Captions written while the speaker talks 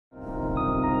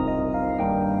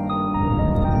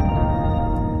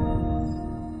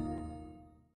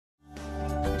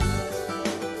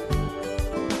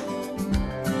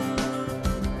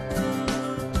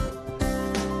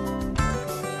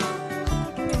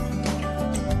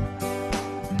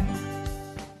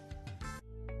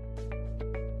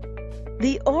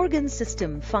The organ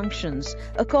system functions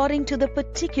according to the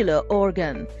particular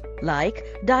organ, like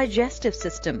digestive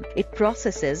system. It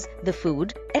processes the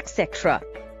food, etc.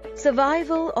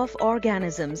 Survival of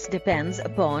organisms depends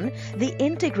upon the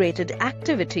integrated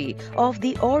activity of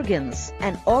the organs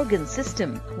and organ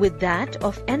system with that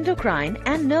of endocrine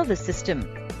and nervous system.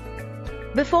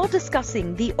 Before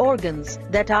discussing the organs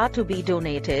that are to be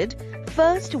donated,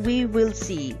 first we will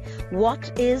see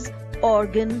what is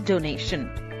organ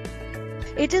donation.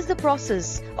 It is the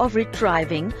process of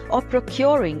retrieving or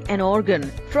procuring an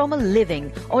organ from a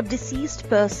living or deceased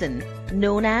person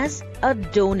known as a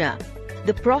donor.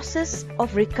 The process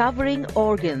of recovering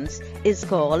organs is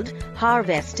called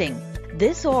harvesting.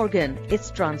 This organ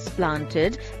is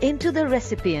transplanted into the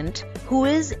recipient who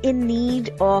is in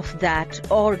need of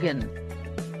that organ.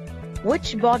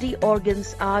 Which body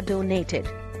organs are donated?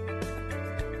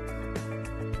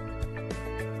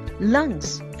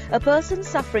 Lungs. A person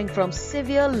suffering from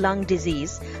severe lung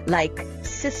disease like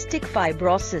cystic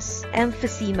fibrosis,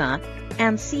 emphysema,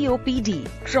 and COPD,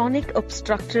 chronic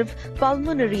obstructive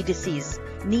pulmonary disease,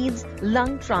 needs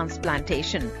lung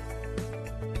transplantation.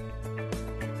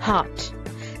 Heart.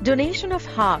 Donation of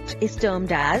heart is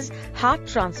termed as heart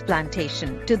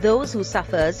transplantation to those who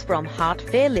suffers from heart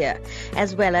failure,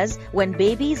 as well as when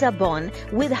babies are born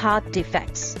with heart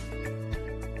defects.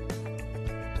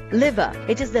 Liver.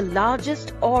 It is the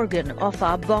largest organ of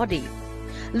our body.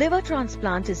 Liver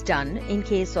transplant is done in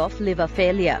case of liver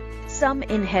failure, some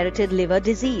inherited liver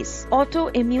disease,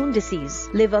 autoimmune disease,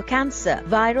 liver cancer,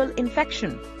 viral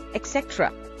infection,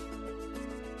 etc.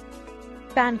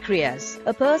 Pancreas.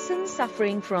 A person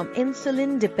suffering from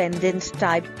insulin-dependent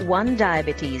type 1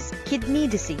 diabetes, kidney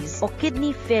disease or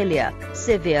kidney failure,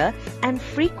 severe and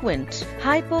frequent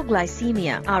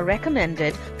hypoglycemia are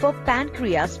recommended for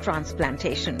pancreas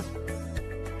transplantation.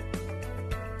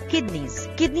 Kidneys.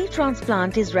 Kidney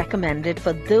transplant is recommended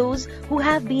for those who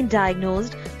have been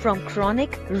diagnosed from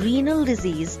chronic renal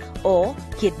disease or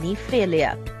kidney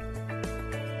failure.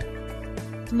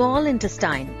 Small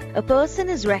intestine. A person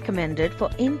is recommended for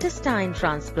intestine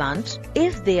transplant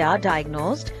if they are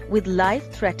diagnosed with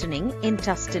life-threatening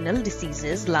intestinal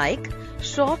diseases like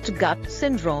short gut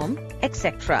syndrome,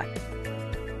 etc.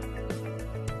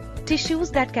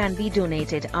 Tissues that can be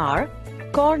donated are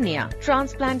cornea.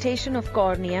 Transplantation of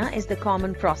cornea is the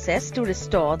common process to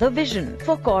restore the vision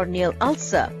for corneal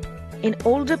ulcer, in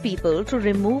older people to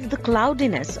remove the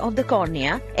cloudiness of the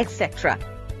cornea, etc.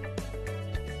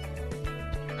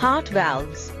 Heart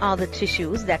valves are the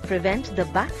tissues that prevent the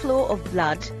backflow of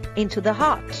blood into the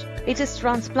heart. It is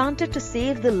transplanted to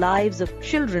save the lives of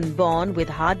children born with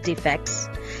heart defects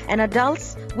and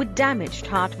adults with damaged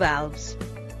heart valves.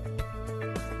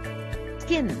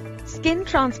 Skin. Skin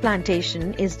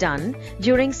transplantation is done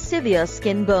during severe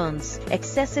skin burns,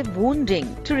 excessive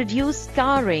wounding to reduce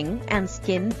scarring and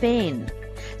skin pain,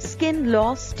 skin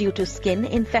loss due to skin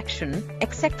infection,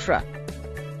 etc.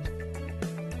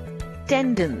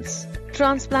 Tendons.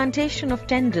 Transplantation of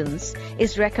tendons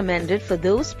is recommended for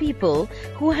those people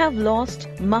who have lost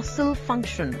muscle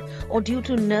function or due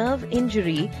to nerve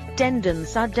injury,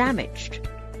 tendons are damaged.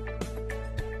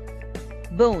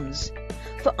 Bones.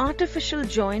 For artificial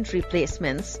joint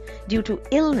replacements due to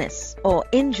illness or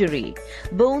injury,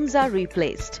 bones are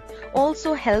replaced.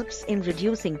 Also helps in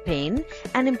reducing pain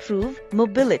and improve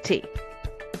mobility.